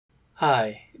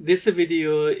Hi, this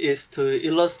video is to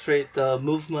illustrate the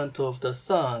movement of the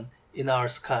sun in our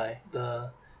sky,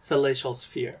 the celestial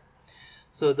sphere.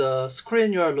 So the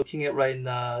screen you are looking at right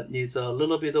now needs a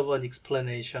little bit of an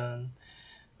explanation.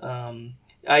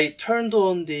 I turned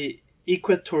on the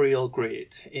equatorial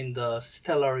grid in the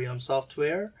Stellarium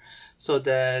software so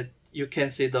that you can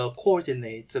see the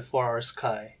coordinates for our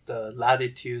sky, the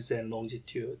latitudes and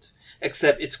longitudes,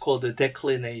 except it's called the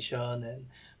declination and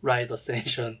right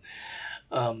ascension.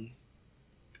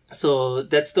 So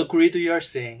that's the grid you are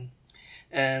seeing.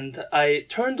 And I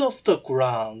turned off the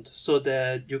ground so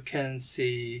that you can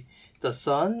see the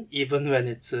sun even when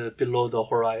it's below the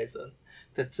horizon.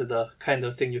 That's the kind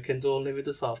of thing you can do only with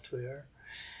the software.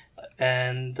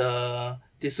 And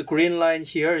this green line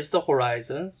here is the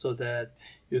horizon so that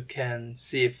you can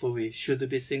see if we should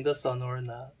be seeing the sun or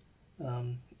not.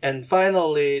 And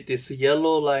finally, this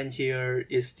yellow line here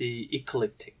is the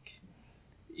ecliptic.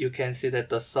 You can see that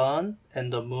the sun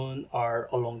and the moon are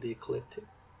along the ecliptic.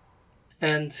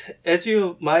 And as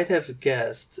you might have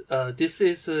guessed, this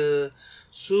is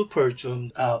super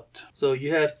zoomed out. So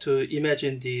you have to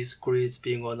imagine these grids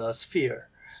being on a sphere.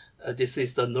 This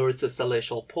is the north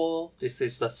celestial pole. This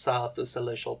is the south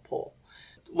celestial pole.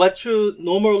 What you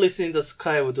normally see in the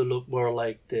sky would look more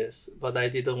like this, but I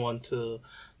didn't want to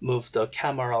move the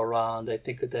camera around. I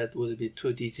think that would be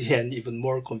too dizzy and even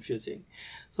more confusing.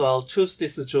 So I'll choose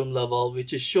this zoom level,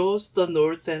 which shows the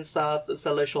north and south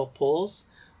celestial poles.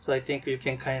 So I think you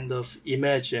can kind of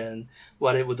imagine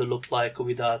what it would look like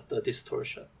without the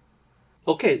distortion.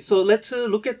 Okay, so let's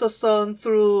look at the sun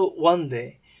through one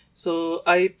day. So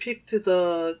I picked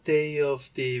the day of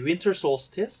the winter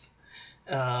solstice.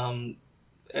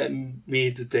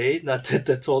 Midday, not that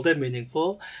that's all that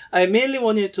meaningful. I mainly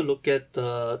wanted to look at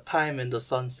the time and the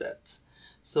sunset.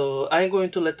 So I'm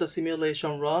going to let the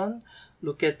simulation run,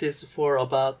 look at this for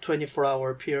about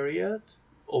 24-hour period,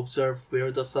 observe where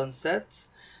the sun sets,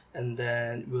 and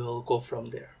then we'll go from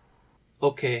there.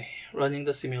 Okay, running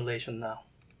the simulation now.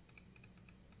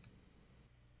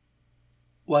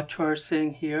 What you are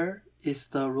seeing here is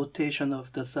the rotation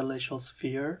of the celestial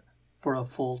sphere for a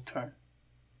full turn.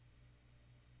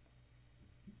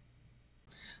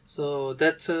 So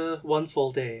that's one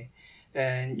full day,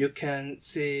 and you can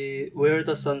see where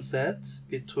the sun sets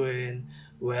between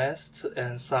west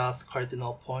and south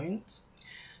cardinal points,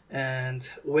 and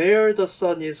where the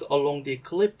sun is along the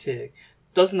ecliptic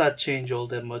does not change all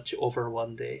that much over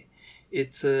one day.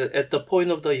 It's at the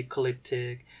point of the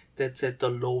ecliptic that's at the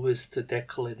lowest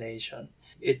declination.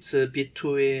 It's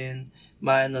between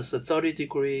minus 30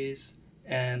 degrees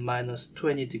and minus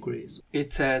 20 degrees.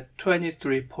 It's at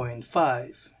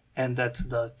 23.5, and that's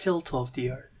the tilt of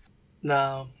the Earth.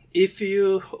 Now, if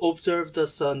you observe the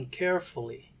sun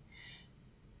carefully,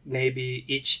 maybe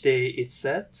each day it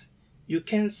sets, you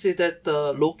can see that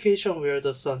the location where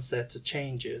the sun sets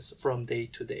changes from day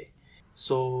to day.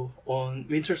 So on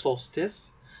winter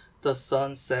solstice, the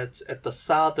sun sets at the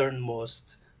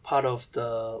southernmost part of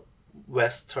the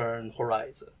western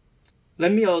horizon.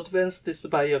 Let me advance this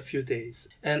by a few days,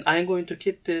 and I'm going to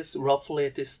keep this roughly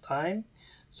at this time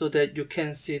so that you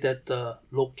can see that the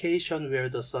location where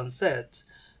the sun sets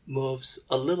moves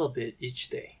a little bit each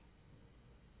day.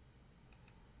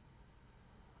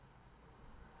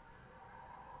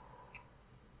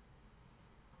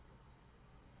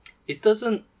 It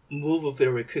doesn't move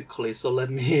very quickly, so let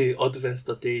me advance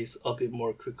the days a bit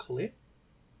more quickly.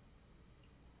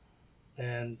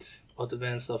 And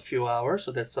advance a few hours,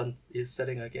 so that sun is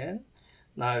setting again.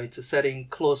 Now it's setting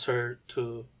closer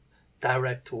to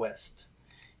direct west.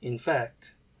 In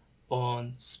fact,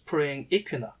 on spring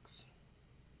equinox,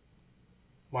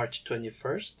 March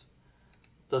 21st,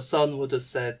 the sun would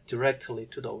set directly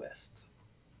to the west.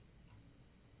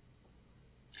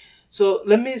 So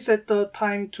let me set the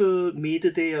time to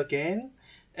midday again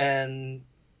and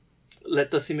let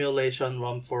the simulation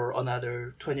run for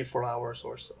another 24 hours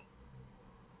or so.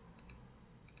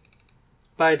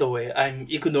 By the way, I'm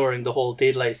ignoring the whole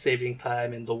daylight saving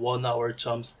time and the 1 hour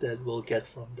jumps that we'll get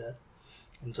from that.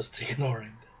 I'm just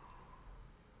ignoring that.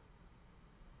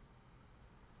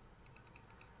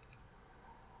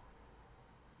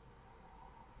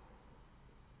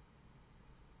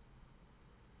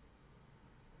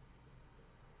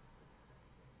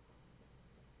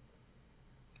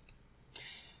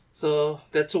 So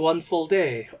that's one full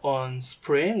day on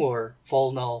spring or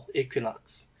vernal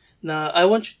equinox. Now I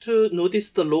want you to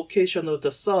notice the location of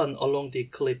the sun along the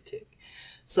ecliptic.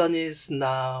 Sun is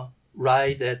now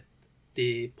right at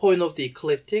the point of the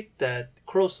ecliptic that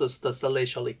crosses the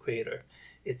celestial equator.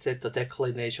 It's at the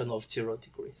declination of 0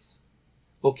 degrees.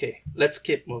 Okay, let's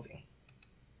keep moving.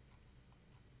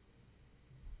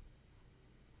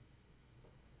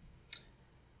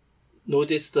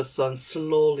 Notice the sun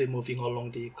slowly moving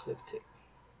along the ecliptic.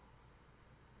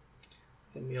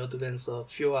 Let me advance a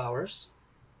few hours.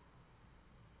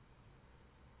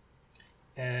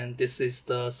 And this is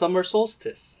the summer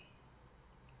solstice.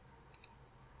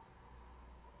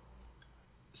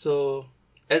 So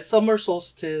at summer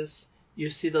solstice, you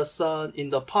see the sun in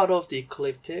the part of the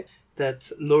ecliptic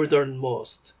that's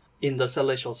northernmost in the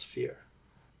celestial sphere.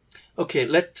 Okay,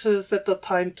 let's set the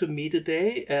time to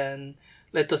midday and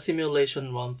let the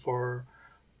simulation run for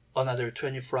another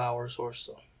 24 hours or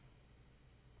so.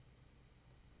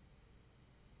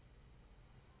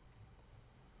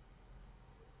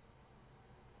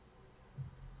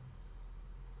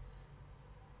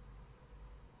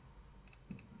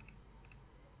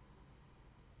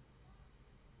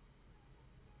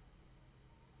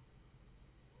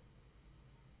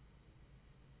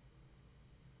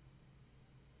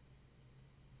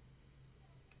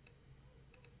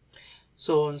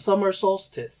 So on summer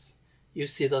solstice, you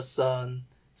see the sun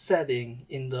setting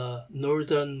in the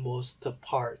northernmost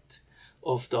part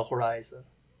of the horizon.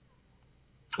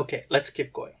 Okay, let's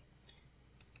keep going.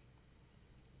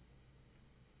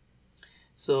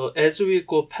 So as we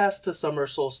go past the summer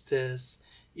solstice,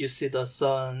 you see the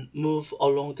sun move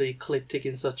along the ecliptic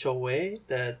in such a way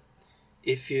that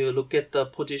if you look at the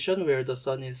position where the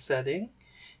sun is setting,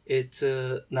 it's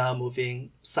now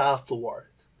moving southward.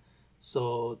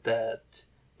 So that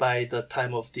by the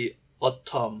time of the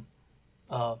autumn,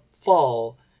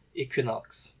 fall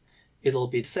equinox, it'll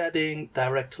be setting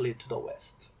directly to the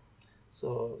west.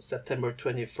 So September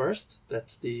 21st,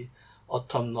 that's the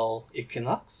autumnal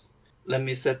equinox. Let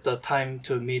me set the time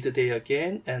to midday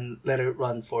again and let it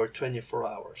run for 24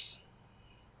 hours.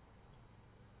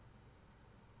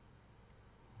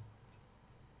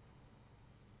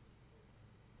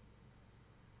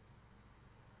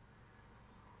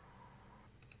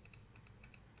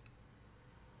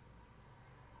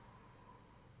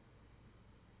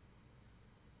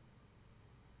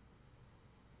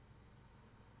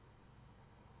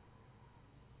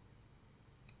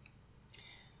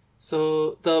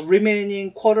 So the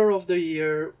remaining quarter of the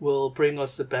year will bring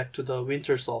us back to the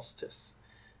winter solstice.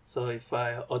 So if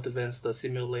I advance the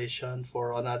simulation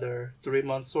for another 3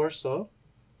 months or so,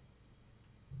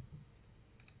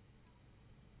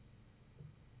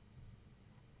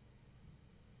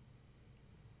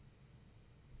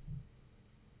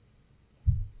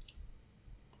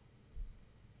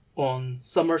 on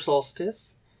summer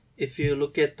solstice, if you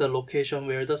look at the location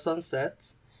where the sun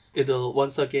sets, it'll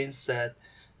once again set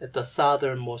at the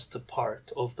southernmost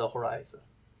part of the horizon.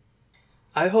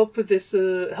 I hope this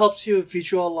helps you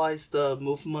visualize the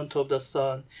movement of the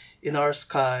sun in our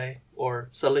sky or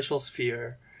celestial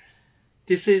sphere.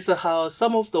 This is how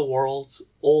some of the world's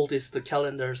oldest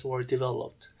calendars were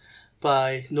developed.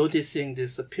 By noticing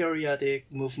this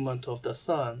periodic movement of the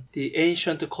sun, the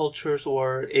ancient cultures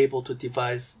were able to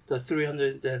devise the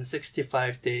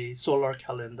 365-day solar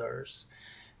calendars.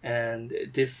 And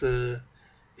this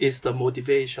is the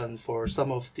motivation for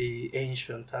some of the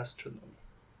ancient astronomy.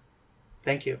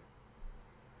 Thank you.